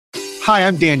Hi,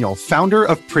 I'm Daniel, founder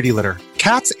of Pretty Litter.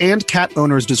 Cats and cat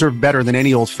owners deserve better than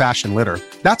any old-fashioned litter.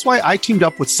 That's why I teamed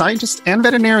up with scientists and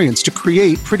veterinarians to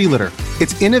create Pretty Litter.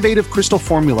 Its innovative crystal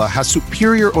formula has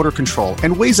superior odor control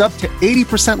and weighs up to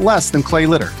 80% less than clay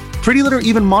litter. Pretty Litter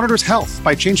even monitors health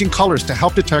by changing colors to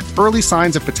help detect early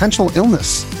signs of potential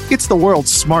illness. It's the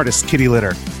world's smartest kitty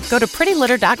litter. Go to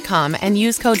prettylitter.com and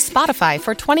use code SPOTIFY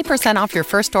for 20% off your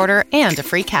first order and a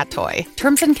free cat toy.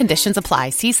 Terms and conditions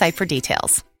apply. See site for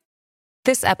details.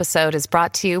 This episode is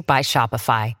brought to you by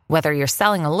Shopify. Whether you're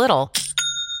selling a little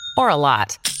or a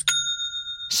lot,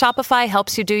 Shopify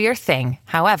helps you do your thing,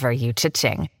 however you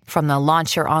cha-ching. From the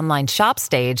launch your online shop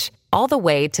stage, all the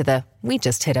way to the we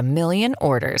just hit 1 million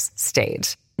orders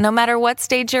stage. No matter what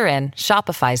stage you're in,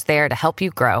 Shopify's there to help you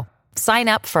grow. Sign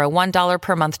up for a $1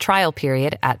 per month trial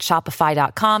period at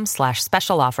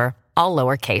shopify.com/special offer, all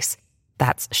lowercase.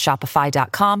 That's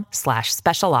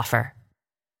shopify.com/special offer.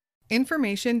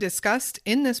 Information discussed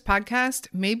in this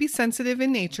podcast may be sensitive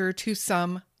in nature to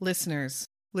some listeners.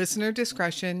 Listener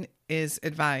discretion is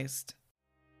advised.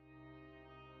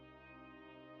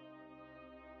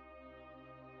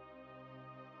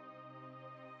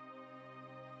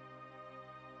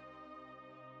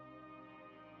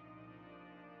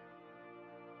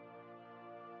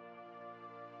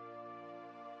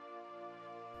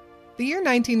 The year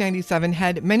 1997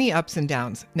 had many ups and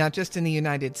downs, not just in the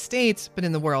United States, but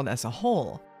in the world as a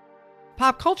whole.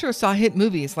 Pop culture saw hit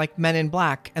movies like Men in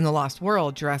Black and The Lost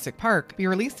World, Jurassic Park be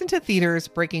released into theaters,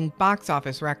 breaking box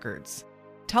office records.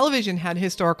 Television had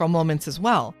historical moments as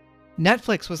well.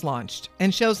 Netflix was launched,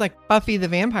 and shows like Buffy the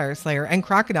Vampire Slayer and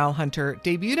Crocodile Hunter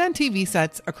debuted on TV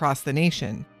sets across the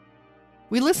nation.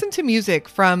 We listened to music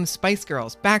from Spice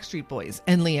Girls, Backstreet Boys,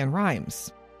 and LeAnn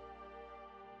Rimes.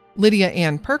 Lydia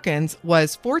Ann Perkins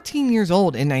was 14 years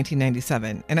old in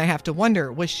 1997, and I have to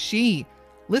wonder, was she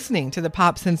listening to the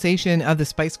pop sensation of the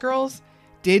Spice Girls?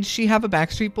 Did she have a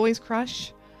Backstreet Boys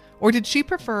crush? Or did she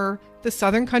prefer the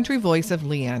Southern country voice of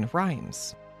LeAnn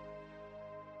Rimes?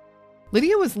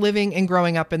 Lydia was living and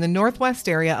growing up in the northwest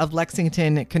area of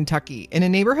Lexington, Kentucky, in a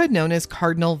neighborhood known as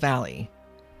Cardinal Valley.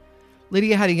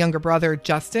 Lydia had a younger brother,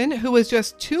 Justin, who was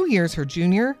just 2 years her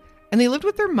junior, and they lived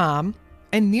with their mom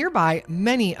and nearby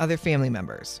many other family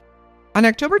members. On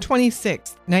October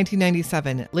 26,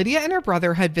 1997, Lydia and her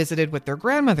brother had visited with their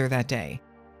grandmother that day.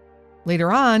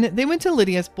 Later on, they went to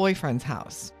Lydia's boyfriend's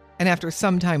house, and after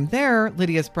some time there,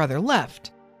 Lydia's brother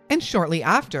left, and shortly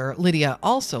after, Lydia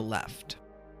also left.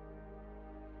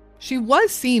 She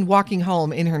was seen walking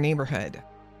home in her neighborhood.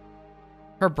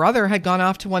 Her brother had gone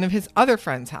off to one of his other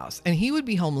friend's house, and he would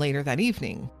be home later that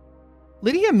evening.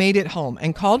 Lydia made it home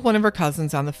and called one of her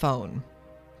cousins on the phone.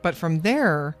 But from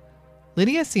there,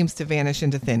 Lydia seems to vanish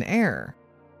into thin air.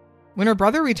 When her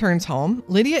brother returns home,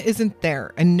 Lydia isn't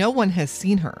there and no one has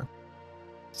seen her.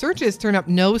 Searches turn up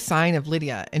no sign of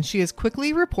Lydia, and she is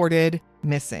quickly reported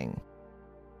missing.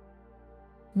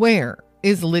 Where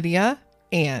is Lydia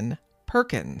Ann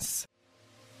Perkins?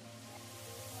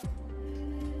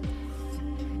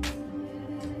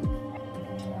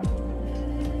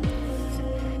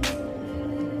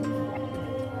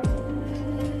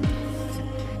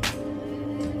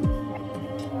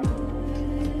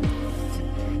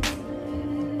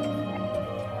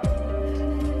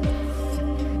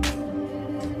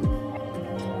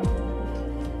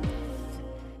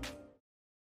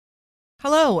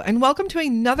 Hello, and welcome to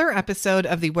another episode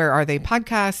of the Where Are They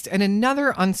podcast and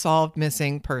another unsolved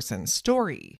missing person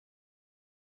story.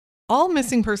 All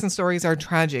missing person stories are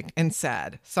tragic and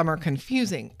sad. Some are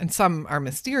confusing and some are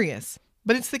mysterious.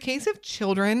 But it's the case of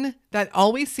children that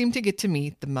always seem to get to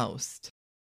me the most.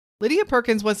 Lydia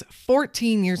Perkins was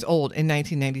 14 years old in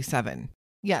 1997.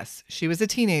 Yes, she was a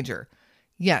teenager.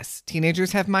 Yes,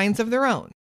 teenagers have minds of their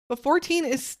own. But 14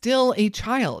 is still a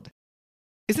child.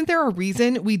 Isn't there a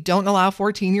reason we don't allow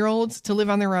 14-year-olds to live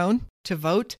on their own, to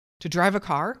vote, to drive a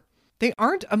car? They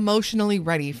aren't emotionally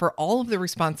ready for all of the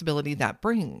responsibility that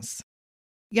brings.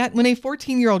 Yet when a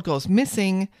 14-year-old goes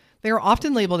missing, they are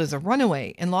often labeled as a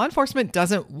runaway, and law enforcement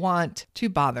doesn't want to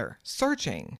bother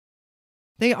searching.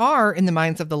 They are, in the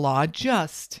minds of the law,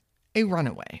 just a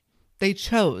runaway. They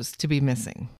chose to be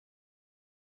missing.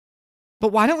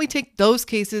 But why don't we take those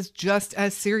cases just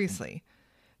as seriously?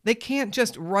 They can't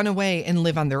just run away and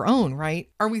live on their own, right?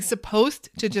 Are we supposed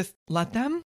to just let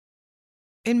them?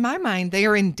 In my mind, they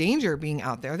are in danger being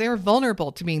out there. They are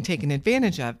vulnerable to being taken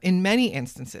advantage of in many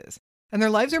instances, and their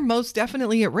lives are most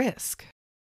definitely at risk.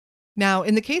 Now,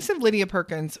 in the case of Lydia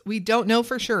Perkins, we don't know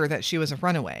for sure that she was a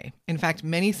runaway. In fact,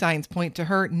 many signs point to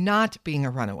her not being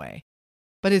a runaway.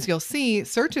 But as you'll see,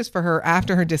 searches for her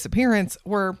after her disappearance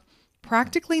were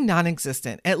practically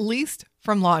non-existent, at least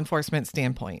from law enforcement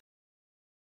standpoint.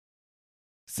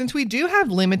 Since we do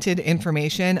have limited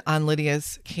information on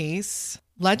Lydia's case,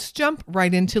 let's jump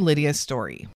right into Lydia's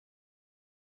story.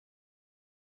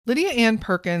 Lydia Ann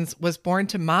Perkins was born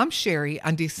to Mom Sherry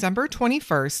on December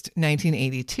 21st,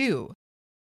 1982.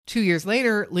 2 years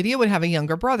later, Lydia would have a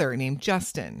younger brother named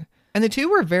Justin, and the two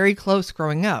were very close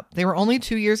growing up. They were only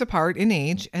 2 years apart in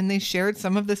age, and they shared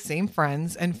some of the same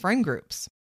friends and friend groups.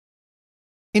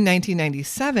 In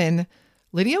 1997,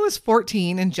 Lydia was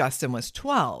 14 and Justin was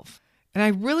 12. And I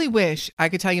really wish I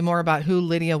could tell you more about who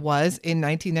Lydia was in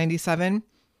 1997,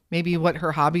 maybe what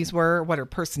her hobbies were, what her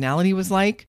personality was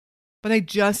like, but I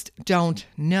just don't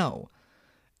know.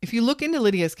 If you look into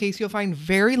Lydia's case, you'll find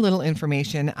very little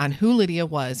information on who Lydia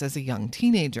was as a young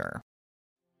teenager.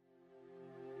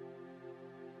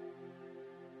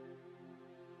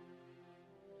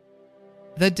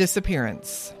 The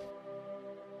disappearance.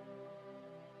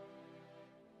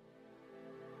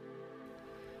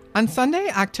 On Sunday,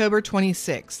 October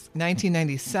 26,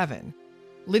 1997,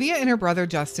 Lydia and her brother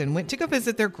Justin went to go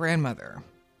visit their grandmother.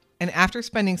 And after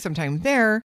spending some time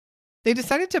there, they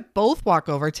decided to both walk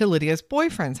over to Lydia's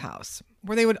boyfriend's house,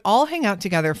 where they would all hang out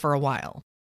together for a while.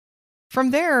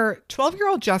 From there,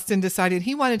 12-year-old Justin decided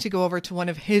he wanted to go over to one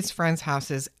of his friends'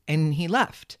 houses, and he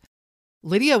left.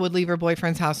 Lydia would leave her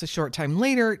boyfriend's house a short time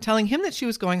later, telling him that she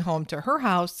was going home to her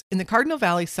house in the Cardinal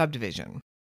Valley subdivision.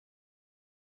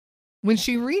 When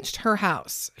she reached her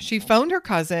house, she phoned her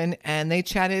cousin and they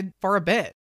chatted for a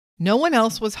bit. No one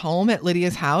else was home at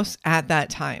Lydia's house at that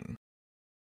time.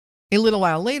 A little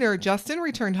while later, Justin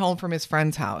returned home from his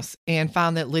friend's house and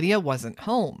found that Lydia wasn't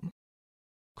home.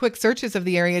 Quick searches of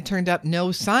the area turned up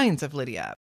no signs of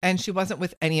Lydia, and she wasn't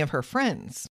with any of her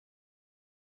friends.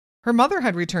 Her mother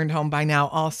had returned home by now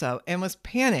also and was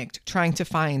panicked trying to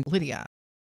find Lydia.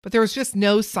 But there was just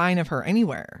no sign of her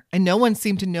anywhere, and no one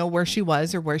seemed to know where she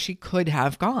was or where she could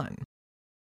have gone.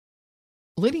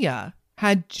 Lydia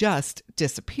had just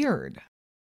disappeared.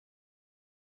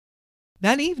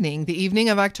 That evening, the evening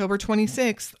of October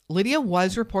 26th, Lydia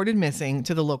was reported missing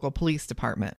to the local police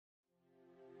department.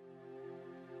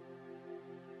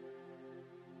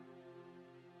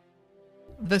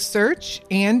 The search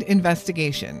and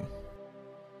investigation.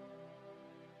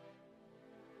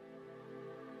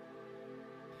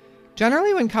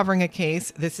 Generally, when covering a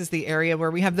case, this is the area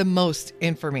where we have the most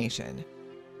information.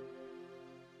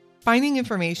 Finding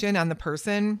information on the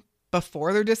person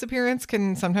before their disappearance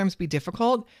can sometimes be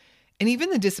difficult, and even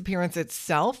the disappearance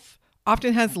itself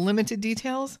often has limited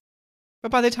details.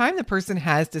 But by the time the person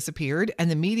has disappeared and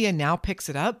the media now picks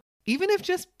it up, even if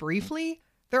just briefly,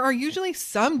 there are usually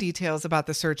some details about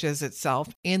the searches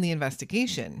itself and the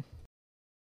investigation.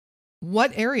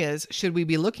 What areas should we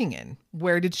be looking in?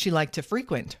 Where did she like to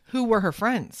frequent? Who were her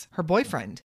friends? Her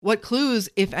boyfriend? What clues,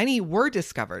 if any, were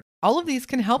discovered? All of these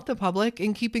can help the public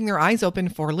in keeping their eyes open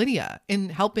for Lydia, in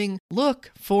helping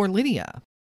look for Lydia.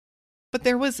 But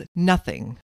there was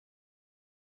nothing.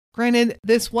 Granted,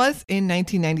 this was in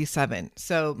 1997,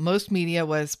 so most media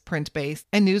was print-based,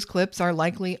 and news clips are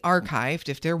likely archived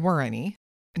if there were any.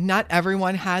 Not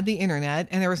everyone had the internet,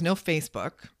 and there was no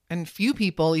Facebook. And few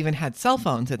people even had cell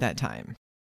phones at that time.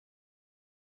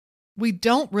 We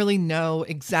don't really know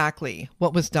exactly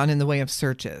what was done in the way of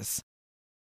searches,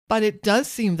 but it does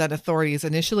seem that authorities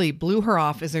initially blew her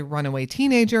off as a runaway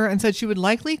teenager and said she would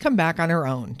likely come back on her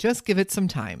own, just give it some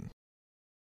time.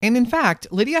 And in fact,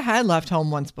 Lydia had left home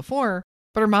once before,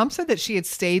 but her mom said that she had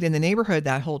stayed in the neighborhood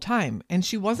that whole time, and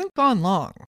she wasn't gone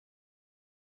long.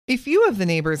 A few of the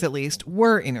neighbors, at least,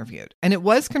 were interviewed, and it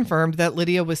was confirmed that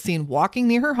Lydia was seen walking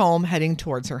near her home heading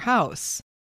towards her house.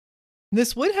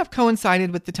 This would have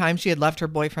coincided with the time she had left her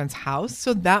boyfriend's house,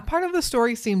 so that part of the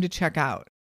story seemed to check out.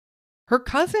 Her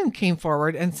cousin came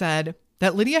forward and said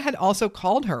that Lydia had also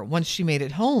called her once she made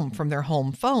it home from their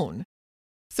home phone.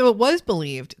 So it was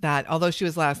believed that although she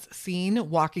was last seen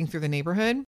walking through the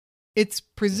neighborhood, it's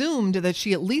presumed that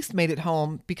she at least made it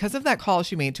home because of that call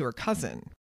she made to her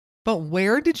cousin. But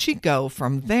where did she go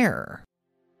from there?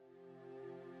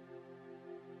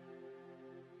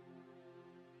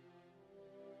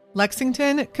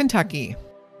 Lexington, Kentucky.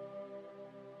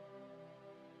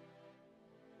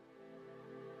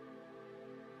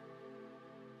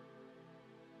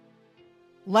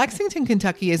 Lexington,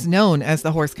 Kentucky is known as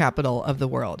the horse capital of the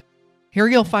world. Here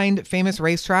you'll find famous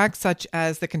racetracks such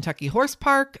as the Kentucky Horse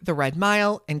Park, the Red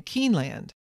Mile, and Keeneland.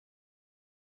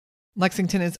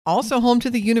 Lexington is also home to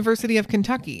the University of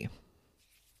Kentucky.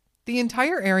 The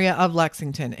entire area of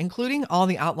Lexington, including all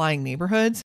the outlying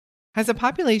neighborhoods, has a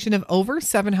population of over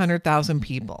 700,000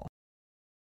 people.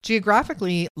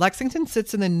 Geographically, Lexington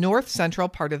sits in the north-central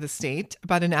part of the state,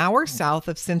 about an hour south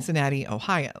of Cincinnati,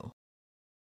 Ohio.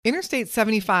 Interstate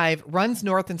 75 runs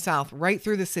north and south right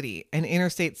through the city, and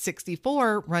Interstate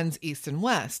 64 runs east and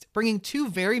west, bringing two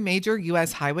very major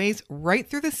U.S. highways right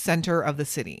through the center of the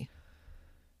city.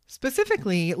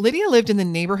 Specifically, Lydia lived in the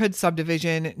neighborhood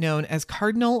subdivision known as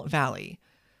Cardinal Valley.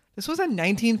 This was a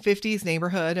 1950s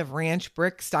neighborhood of ranch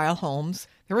brick-style homes.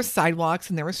 There were sidewalks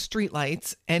and there were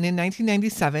streetlights, and in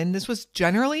 1997, this was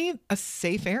generally a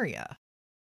safe area.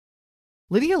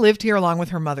 Lydia lived here along with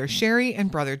her mother, Sherry,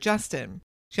 and brother, Justin.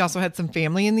 She also had some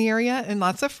family in the area and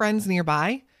lots of friends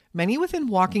nearby, many within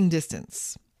walking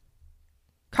distance.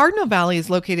 Cardinal Valley is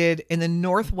located in the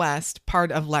northwest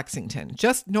part of Lexington,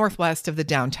 just northwest of the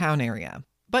downtown area,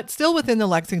 but still within the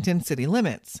Lexington city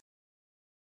limits.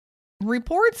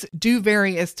 Reports do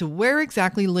vary as to where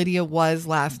exactly Lydia was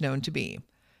last known to be.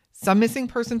 Some missing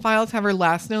person files have her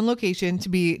last known location to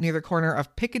be near the corner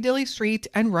of Piccadilly Street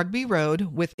and Rugby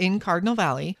Road within Cardinal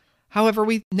Valley. However,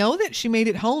 we know that she made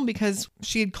it home because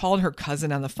she had called her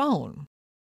cousin on the phone.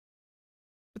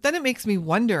 But then it makes me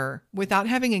wonder, without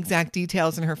having exact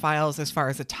details in her files as far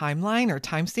as a timeline or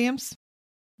timestamps,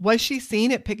 was she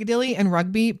seen at Piccadilly and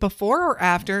Rugby before or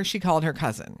after she called her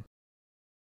cousin?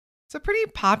 It's a pretty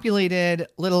populated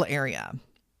little area.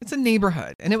 It's a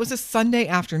neighborhood, and it was a Sunday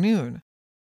afternoon.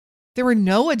 There were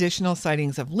no additional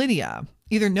sightings of Lydia.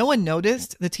 Either no one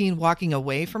noticed the teen walking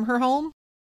away from her home,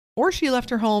 or she left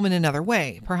her home in another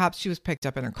way. Perhaps she was picked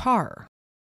up in her car.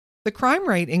 The crime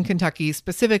rate in Kentucky,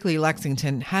 specifically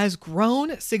Lexington, has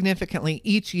grown significantly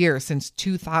each year since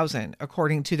 2000,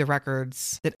 according to the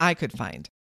records that I could find.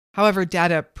 However,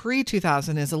 data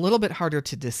pre-2000 is a little bit harder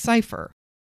to decipher.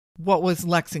 What was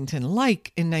Lexington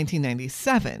like in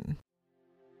 1997?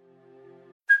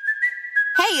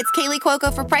 Hey, it's Kaylee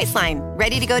Cuoco for Priceline.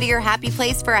 Ready to go to your happy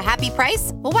place for a happy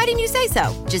price? Well, why didn't you say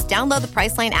so? Just download the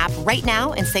Priceline app right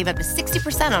now and save up to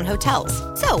 60% on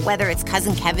hotels. So whether it's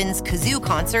Cousin Kevin's Kazoo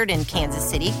Concert in Kansas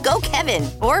City, go Kevin,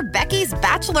 or Becky's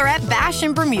Bachelorette Bash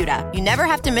in Bermuda, you never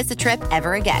have to miss a trip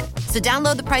ever again. So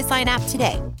download the Priceline app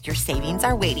today. Your savings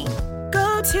are waiting.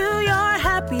 Go to your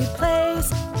happy place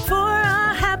for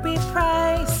a happy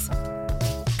price.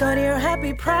 Go to your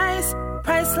happy price,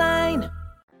 Priceline.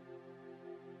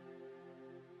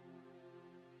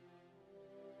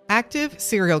 Active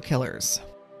serial killers.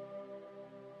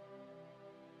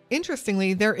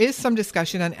 Interestingly, there is some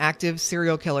discussion on active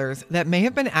serial killers that may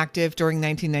have been active during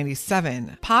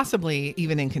 1997, possibly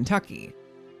even in Kentucky.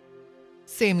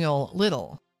 Samuel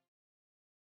Little.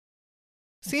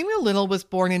 Samuel Little was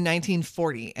born in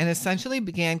 1940 and essentially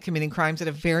began committing crimes at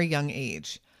a very young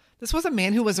age. This was a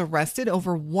man who was arrested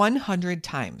over 100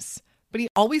 times, but he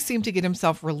always seemed to get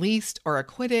himself released or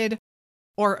acquitted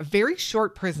or very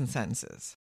short prison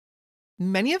sentences.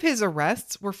 Many of his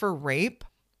arrests were for rape,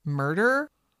 murder,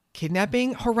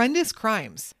 kidnapping, horrendous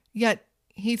crimes, yet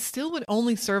he still would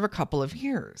only serve a couple of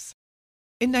years.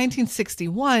 In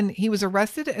 1961, he was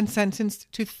arrested and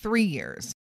sentenced to 3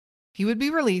 years. He would be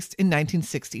released in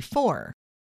 1964.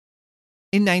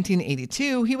 In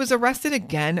 1982, he was arrested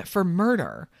again for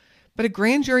murder, but a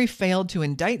grand jury failed to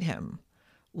indict him.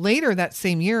 Later that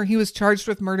same year, he was charged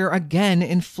with murder again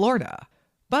in Florida,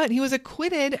 but he was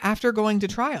acquitted after going to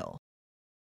trial.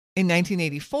 In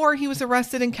 1984, he was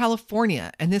arrested in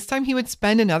California, and this time he would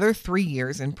spend another 3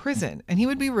 years in prison, and he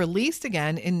would be released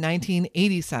again in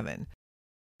 1987.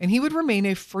 And he would remain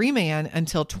a free man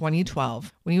until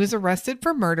 2012, when he was arrested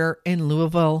for murder in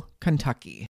Louisville,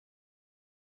 Kentucky.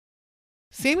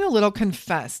 Samuel Little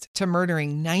confessed to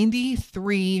murdering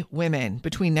 93 women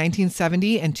between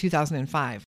 1970 and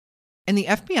 2005. And the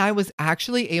FBI was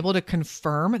actually able to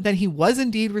confirm that he was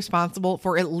indeed responsible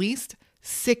for at least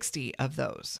 60 of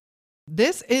those.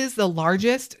 This is the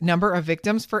largest number of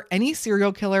victims for any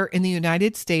serial killer in the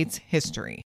United States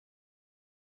history.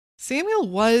 Samuel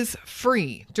was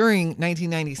free during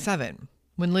 1997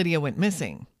 when Lydia went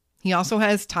missing. He also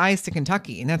has ties to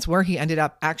Kentucky, and that's where he ended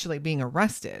up actually being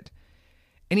arrested.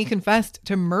 And he confessed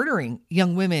to murdering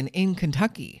young women in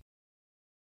Kentucky.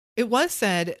 It was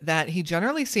said that he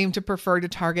generally seemed to prefer to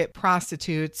target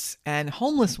prostitutes and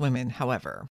homeless women,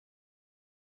 however.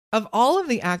 Of all of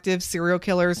the active serial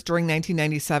killers during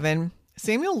 1997,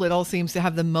 Samuel Little seems to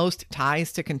have the most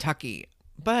ties to Kentucky.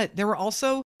 But there were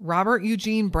also Robert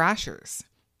Eugene Brashers,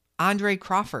 Andre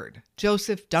Crawford,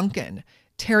 Joseph Duncan,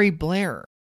 Terry Blair,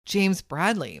 James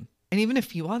Bradley, and even a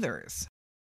few others.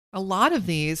 A lot of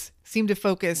these seem to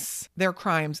focus their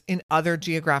crimes in other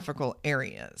geographical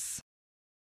areas.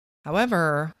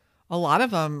 However, a lot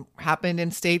of them happened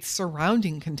in states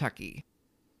surrounding Kentucky.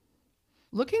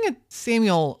 Looking at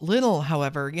Samuel Little,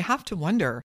 however, you have to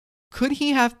wonder, Could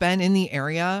he have been in the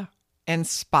area and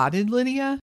spotted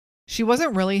Lydia? She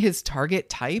wasn't really his target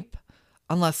type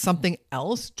unless something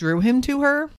else drew him to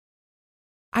her.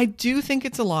 I do think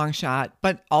it's a long shot,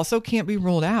 but also can't be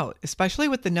ruled out, especially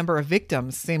with the number of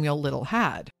victims Samuel Little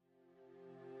had.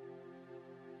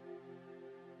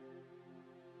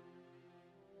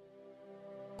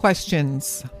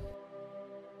 Questions.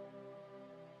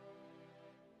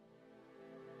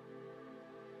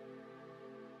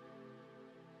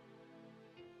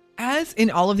 As in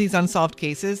all of these unsolved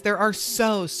cases, there are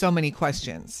so many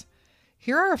questions.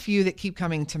 Here are a few that keep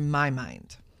coming to my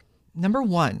mind. Number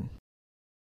 1,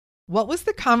 what was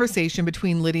the conversation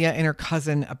between Lydia and her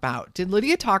cousin about? Did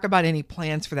Lydia talk about any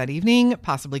plans for that evening,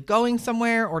 possibly going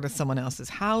somewhere or to someone else's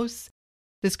house?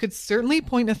 This could certainly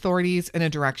point authorities in a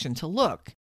direction to look.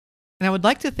 And I would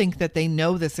like to think that they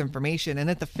know this information and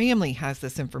that the family has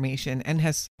this information and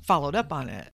has followed up on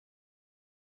it.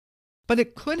 But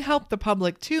it could help the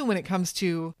public too when it comes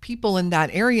to people in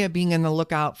that area being on the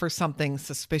lookout for something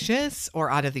suspicious or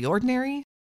out of the ordinary.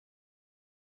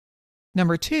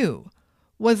 Number 2,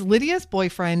 was Lydia's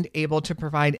boyfriend able to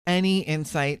provide any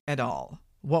insight at all?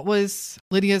 What was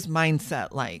Lydia's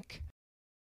mindset like?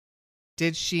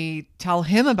 Did she tell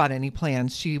him about any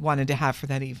plans she wanted to have for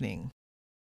that evening?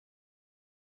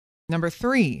 Number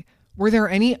 3, were there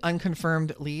any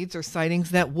unconfirmed leads or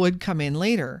sightings that would come in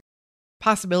later?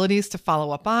 Possibilities to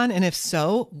follow up on, and if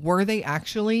so, were they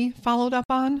actually followed up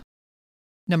on?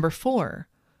 Number 4,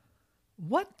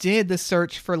 what did the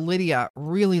search for Lydia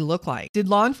really look like? Did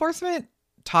law enforcement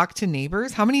talk to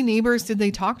neighbors? How many neighbors did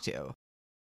they talk to?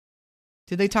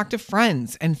 Did they talk to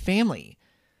friends and family?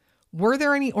 Were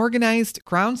there any organized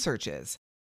ground searches?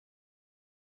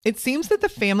 It seems that the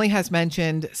family has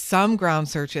mentioned some ground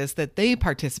searches that they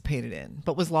participated in,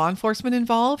 but was law enforcement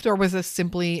involved, or was this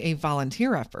simply a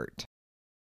volunteer effort?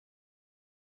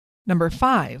 Number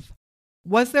 5,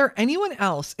 was there anyone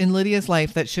else in Lydia's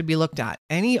life that should be looked at?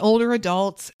 Any older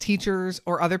adults, teachers,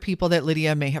 or other people that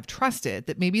Lydia may have trusted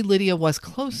that maybe Lydia was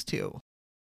close to?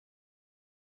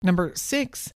 Number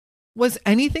 6, was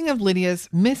anything of Lydia's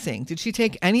missing? Did she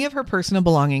take any of her personal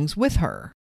belongings with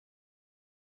her?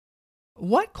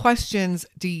 What questions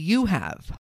do you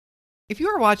have? If you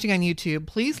are watching on YouTube,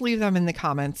 please leave them in the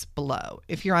comments below.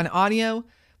 If you're on audio,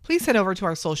 please head over to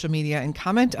our social media and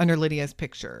comment under Lydia's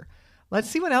picture. Let's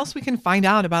see what else we can find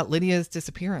out about Lydia's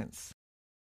disappearance.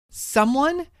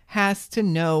 Someone has to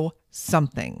know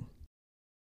something.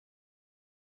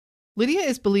 Lydia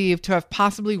is believed to have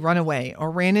possibly run away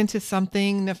or ran into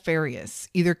something nefarious,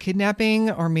 either kidnapping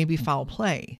or maybe foul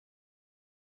play.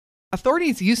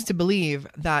 Authorities used to believe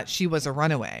that she was a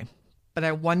runaway, but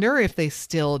I wonder if they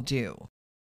still do.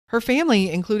 Her family,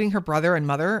 including her brother and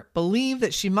mother, believe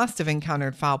that she must have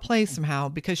encountered foul play somehow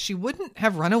because she wouldn't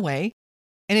have run away.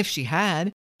 And if she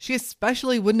had, she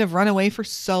especially wouldn't have run away for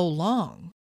so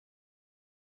long.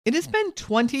 It has been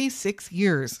 26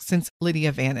 years since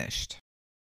Lydia vanished.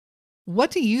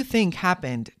 What do you think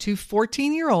happened to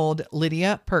 14-year-old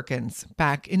Lydia Perkins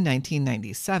back in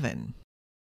 1997?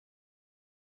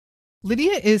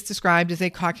 Lydia is described as a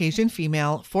Caucasian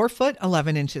female, 4 foot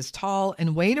 11 inches tall,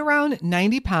 and weighed around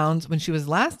 90 pounds when she was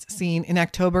last seen in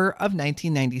October of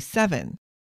 1997.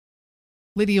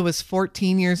 Lydia was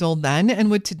 14 years old then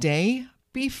and would today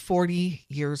be 40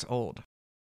 years old.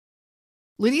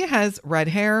 Lydia has red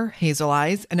hair, hazel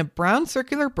eyes, and a brown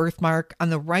circular birthmark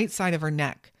on the right side of her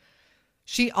neck.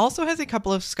 She also has a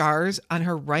couple of scars on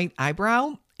her right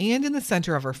eyebrow and in the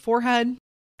center of her forehead,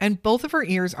 and both of her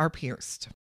ears are pierced.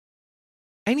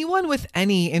 Anyone with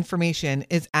any information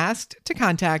is asked to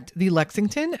contact the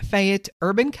Lexington Fayette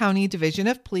Urban County Division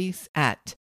of Police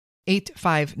at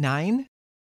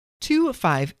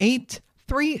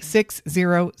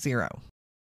 859-258-3600.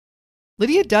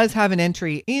 Lydia does have an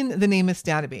entry in the NamUs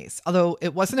database, although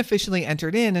it wasn't officially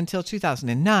entered in until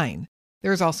 2009.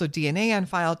 There is also DNA on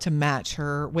file to match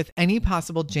her with any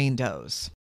possible Jane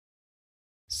Does.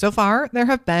 So far, there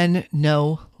have been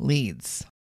no leads.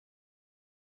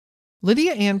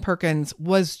 Lydia Ann Perkins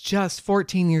was just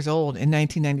 14 years old in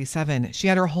 1997. She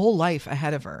had her whole life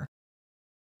ahead of her.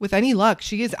 With any luck,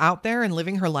 she is out there and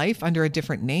living her life under a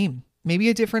different name, maybe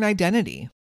a different identity.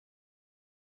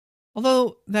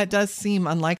 Although that does seem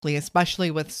unlikely, especially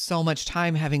with so much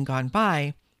time having gone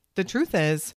by, the truth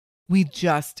is, we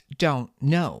just don't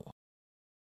know.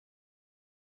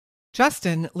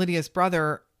 Justin, Lydia's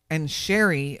brother, and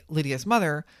Sherry, Lydia's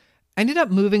mother, ended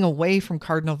up moving away from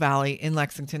Cardinal Valley in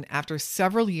Lexington after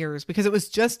several years because it was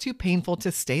just too painful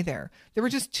to stay there. There were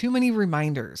just too many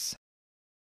reminders.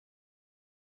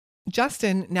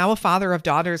 Justin, now a father of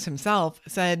daughters himself,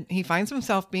 said he finds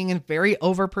himself being a very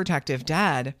overprotective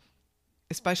dad.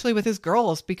 especially with his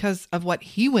girls, because of what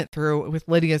he went through with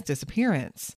Lydia's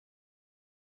disappearance.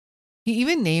 He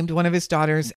even named one of his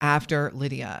daughters after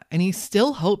Lydia, and he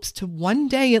still hopes to one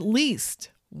day, at least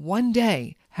one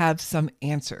day, have some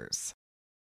answers.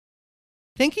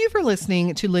 Thank you for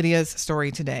listening to Lydia's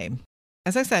story today.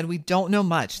 As I said, we don't know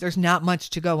much. There's not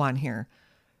much to go on here.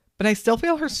 But I still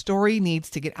feel her story needs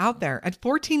to get out there. At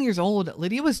 14 years old,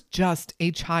 Lydia was just a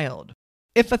child.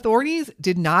 If authorities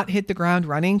did not hit the ground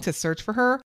running to search for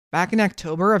her back in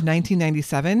October of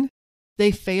 1997,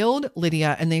 they failed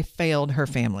Lydia and they failed her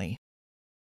family.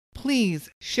 Please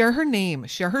share her name,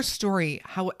 share her story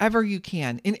however you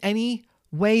can, in any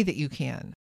way that you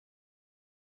can.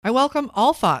 I welcome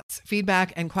all thoughts,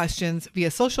 feedback, and questions via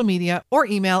social media or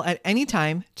email at any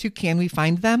time to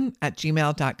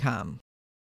canwefindthem@gmail.com.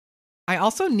 I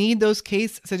also need those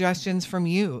case suggestions from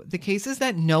you, the cases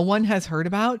that no one has heard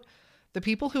about, the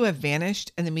people who have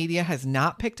vanished and the media has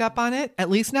not picked up on it, at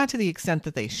least not to the extent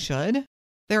that they should.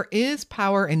 There is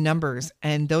power in numbers,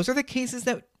 and those are the cases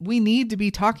that we need to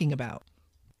be talking about.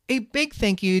 A big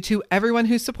thank you to everyone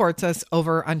who supports us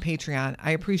over on Patreon.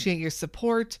 I appreciate your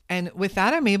support, and with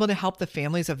that, I'm able to help the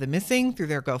families of the missing through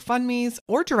their GoFundMes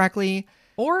or directly,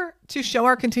 or to show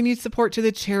our continued support to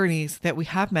the charities that we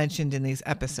have mentioned in these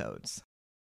episodes.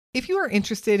 If you are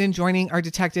interested in joining our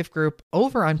detective group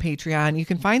over on Patreon, you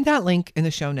can find that link in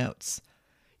the show notes.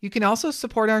 You can also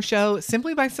support our show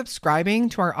simply by subscribing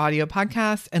to our audio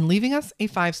podcast and leaving us a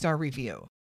 5-star review.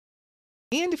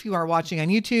 And if you are watching on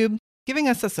YouTube, giving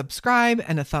us a subscribe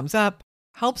and a thumbs up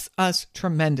helps us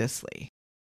tremendously.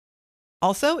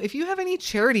 Also, if you have any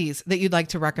charities that you'd like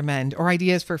to recommend or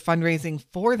ideas for fundraising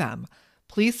for them,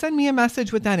 please send me a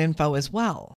message with that info as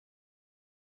well.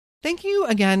 Thank you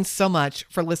again so much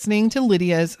for listening to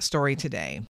Lydia's story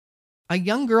today. A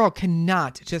young girl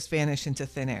cannot just vanish into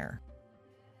thin air.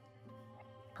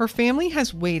 Her family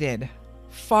has waited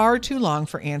far too long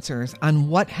for answers on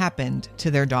what happened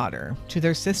to their daughter, to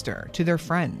their sister, to their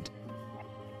friend.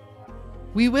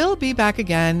 We will be back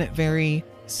again very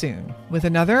soon with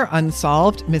another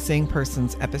Unsolved Missing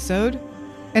Persons episode.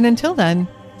 And until then,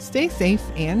 stay safe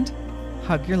and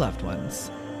hug your loved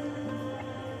ones.